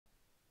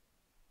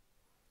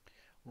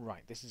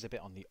Right, this is a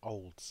bit on the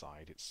old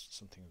side. It's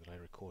something that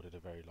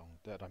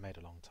I made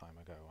a long time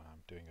ago, and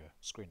I'm doing a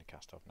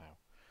screencast of now.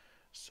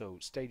 So,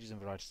 stages and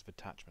varieties of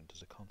attachment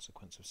as a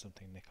consequence of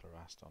something Nicola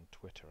asked on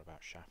Twitter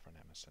about Shaffer and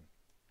Emerson.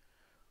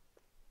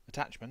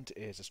 Attachment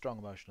is a strong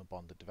emotional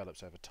bond that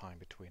develops over time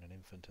between an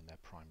infant and their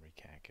primary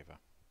caregiver.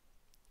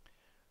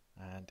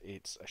 And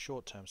it's a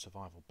short-term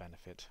survival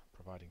benefit,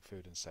 providing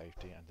food and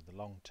safety, and in the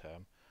long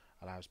term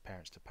allows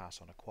parents to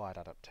pass on acquired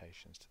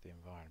adaptations to the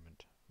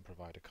environment and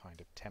provide a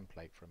kind of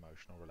template for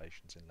emotional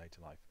relations in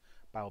later life.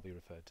 Bowlby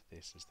referred to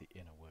this as the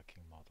inner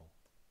working model.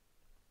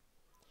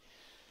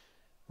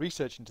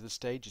 Research into the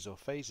stages or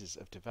phases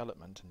of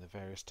development and the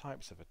various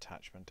types of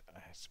attachment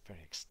is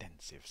very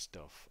extensive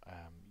stuff.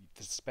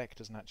 The spec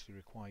doesn't actually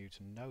require you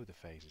to know the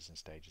phases and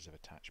stages of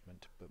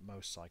attachment, but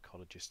most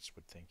psychologists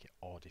would think it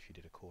odd if you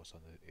did a course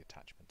on the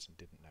attachments and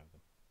didn't know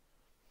them.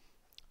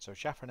 So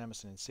Shaffer and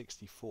Emerson in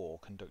 '64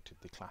 conducted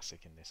the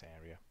classic in this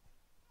area.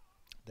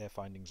 Their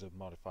findings are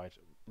modified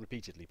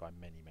repeatedly by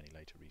many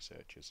later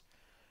researchers.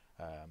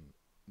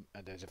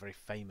 And there's a very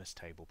famous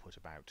table put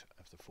about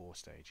of the four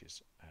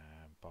stages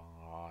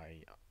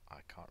by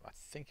I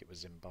think it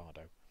was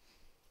Zimbardo.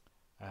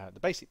 The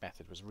basic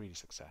method was really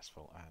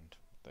successful, and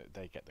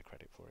they get the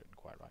credit for it, and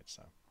quite right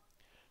so.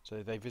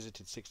 So they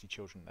visited 60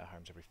 children in their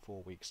homes every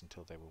 4 weeks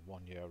until they were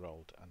 1 year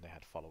old, and they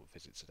had follow-up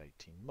visits at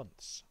 18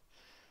 months.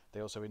 They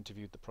also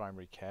interviewed the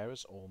primary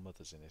carers, all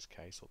mothers in this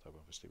case, although we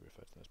obviously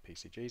refer to them as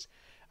PCGs,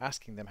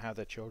 asking them how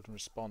their children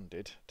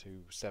responded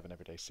to 7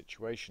 everyday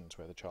situations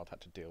where the child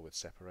had to deal with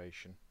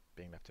separation,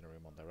 being left in a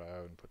room on their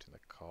own, put in the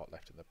cart,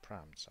 left in the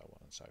pram, so on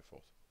and so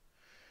forth.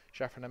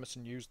 Shaffer and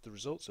Emerson used the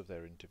results of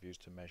their interviews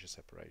to measure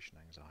separation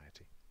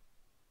anxiety.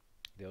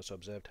 They also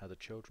observed how the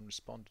children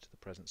responded to the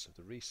presence of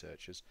the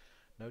researchers,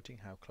 noting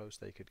how close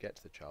they could get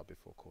to the child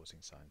before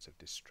causing signs of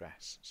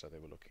distress. So they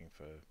were looking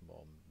for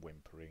mum,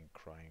 whimpering,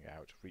 crying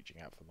out,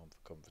 reaching out for mum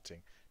for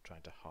comforting,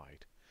 trying to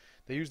hide.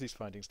 They used these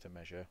findings to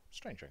measure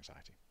stranger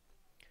anxiety.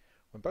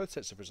 When both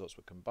sets of results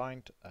were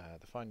combined,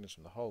 the findings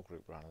from the whole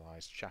group were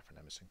analysed. Shaffer and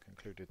Emerson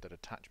concluded that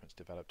attachments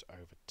developed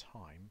over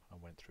time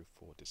and went through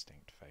 4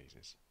 distinct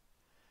phases.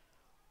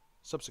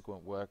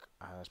 Subsequent work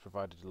has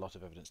provided a lot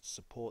of evidence to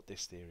support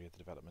this theory of the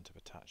development of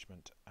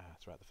attachment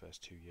throughout the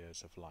first 2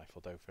 years of life,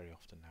 although very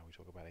often now we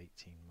talk about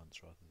 18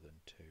 months rather than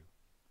 2.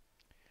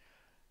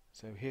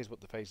 So here's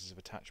what the phases of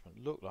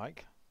attachment look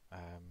like.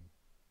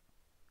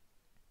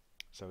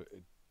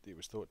 It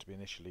was thought to be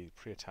initially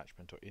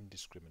pre-attachment or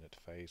indiscriminate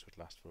phase would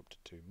last for up to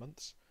 2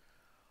 months.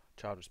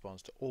 Child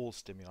responds to all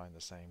stimuli in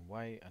the same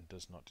way and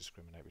does not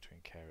discriminate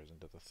between carers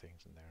and other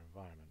things in their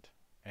environment.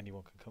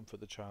 Anyone can comfort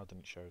the child, and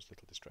it shows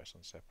little distress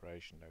on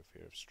separation, no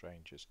fear of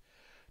strangers.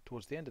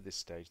 Towards the end of this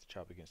stage, the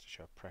child begins to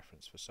show a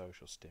preference for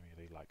social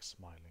stimuli like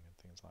smiling and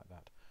things like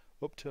that.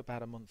 Up to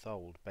about a month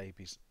old,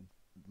 babies,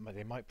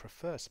 they might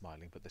prefer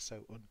smiling, but they're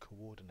so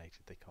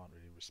uncoordinated they can't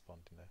really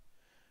respond in a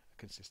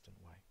consistent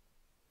way.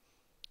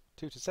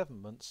 2 to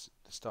 7 months,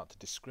 they start to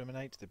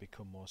discriminate, they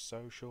become more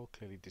social,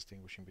 clearly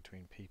distinguishing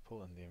between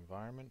people and the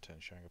environment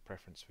and showing a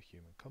preference for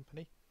human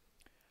company.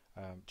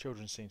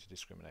 Children seem to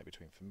discriminate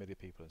between familiar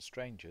people and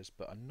strangers,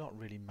 but are not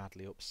really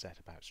madly upset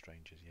about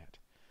strangers yet.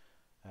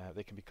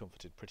 They can be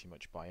comforted pretty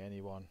much by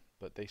anyone,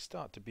 but they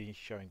start to be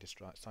showing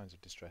signs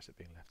of distress at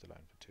being left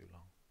alone for too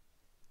long.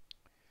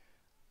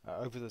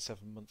 Over the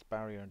 7-month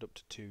barrier and up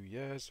to 2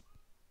 years,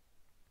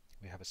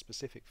 we have a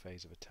specific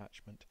phase of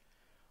attachment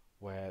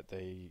where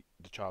the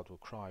child will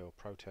cry or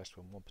protest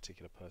when one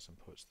particular person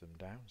puts them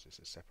down. So this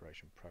is a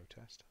separation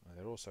protest. And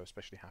they're also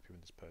especially happy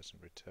when this person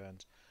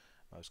returns,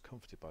 most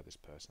comforted by this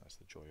person. That's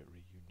the joy at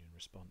reunion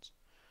response.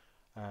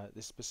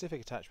 This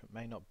specific attachment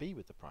may not be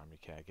with the primary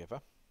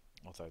caregiver,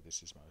 although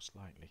this is most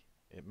likely.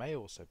 It may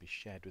also be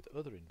shared with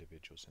other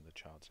individuals in the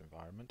child's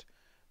environment,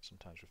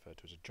 sometimes referred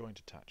to as a joint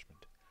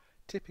attachment.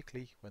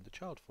 Typically, when the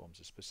child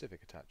forms a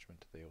specific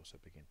attachment, they also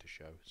begin to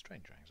show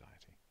stranger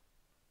anxiety.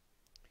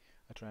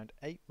 At around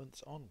 8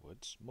 months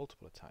onwards,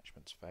 multiple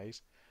attachments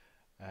phase.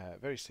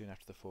 Very soon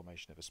after the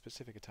formation of a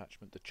specific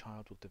attachment, the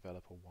child will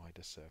develop a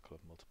wider circle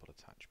of multiple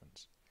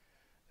attachments.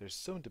 There is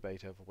some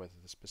debate over whether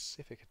the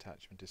specific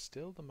attachment is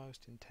still the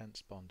most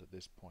intense bond at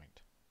this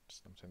point,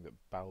 something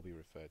that Bowlby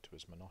referred to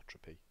as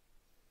monotropy.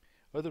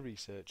 Other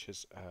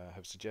researchers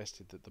have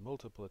suggested that the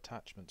multiple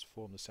attachments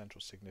form the central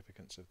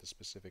significance of the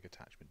specific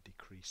attachment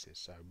decreases,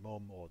 so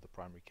mum or the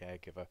primary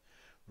caregiver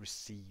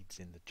recedes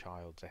in the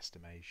child's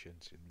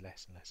estimations and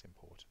less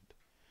important,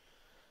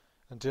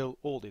 until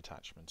all the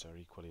attachments are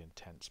equally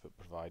intense but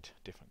provide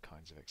different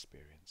kinds of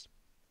experience.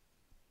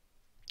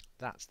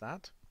 That's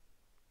that.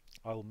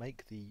 I'll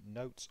make the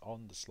notes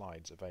on the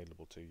slides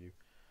available to you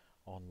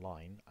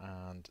online,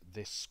 and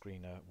this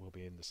screener will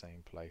be in the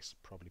same place,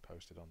 probably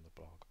posted on the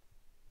blog.